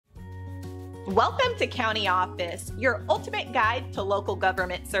Welcome to County Office, your ultimate guide to local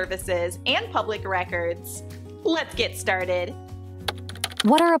government services and public records. Let's get started.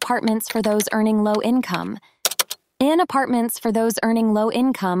 What are apartments for those earning low income? Apartments for those earning low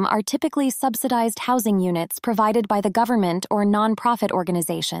income are typically subsidized housing units provided by the government or nonprofit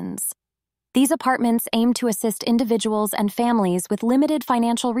organizations. These apartments aim to assist individuals and families with limited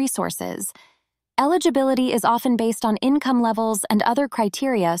financial resources. Eligibility is often based on income levels and other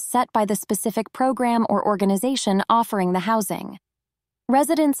criteria set by the specific program or organization offering the housing.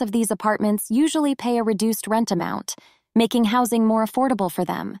 Residents of these apartments usually pay a reduced rent amount, making housing more affordable for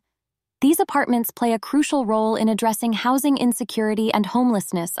them. These apartments play a crucial role in addressing housing insecurity and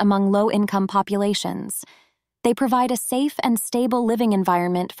homelessness among low-income populations. They provide a safe and stable living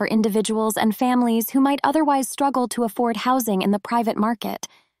environment for individuals and families who might otherwise struggle to afford housing in the private market.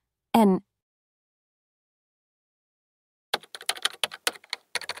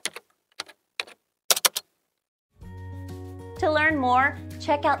 To learn more,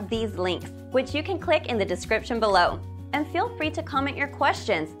 check out these links, which you can click in the description below. And feel free to comment your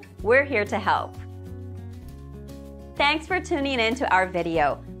questions. We're here to help. Thanks for tuning in to our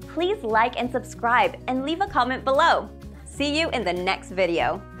video. Please like and subscribe and leave a comment below. See you in the next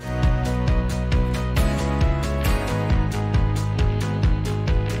video.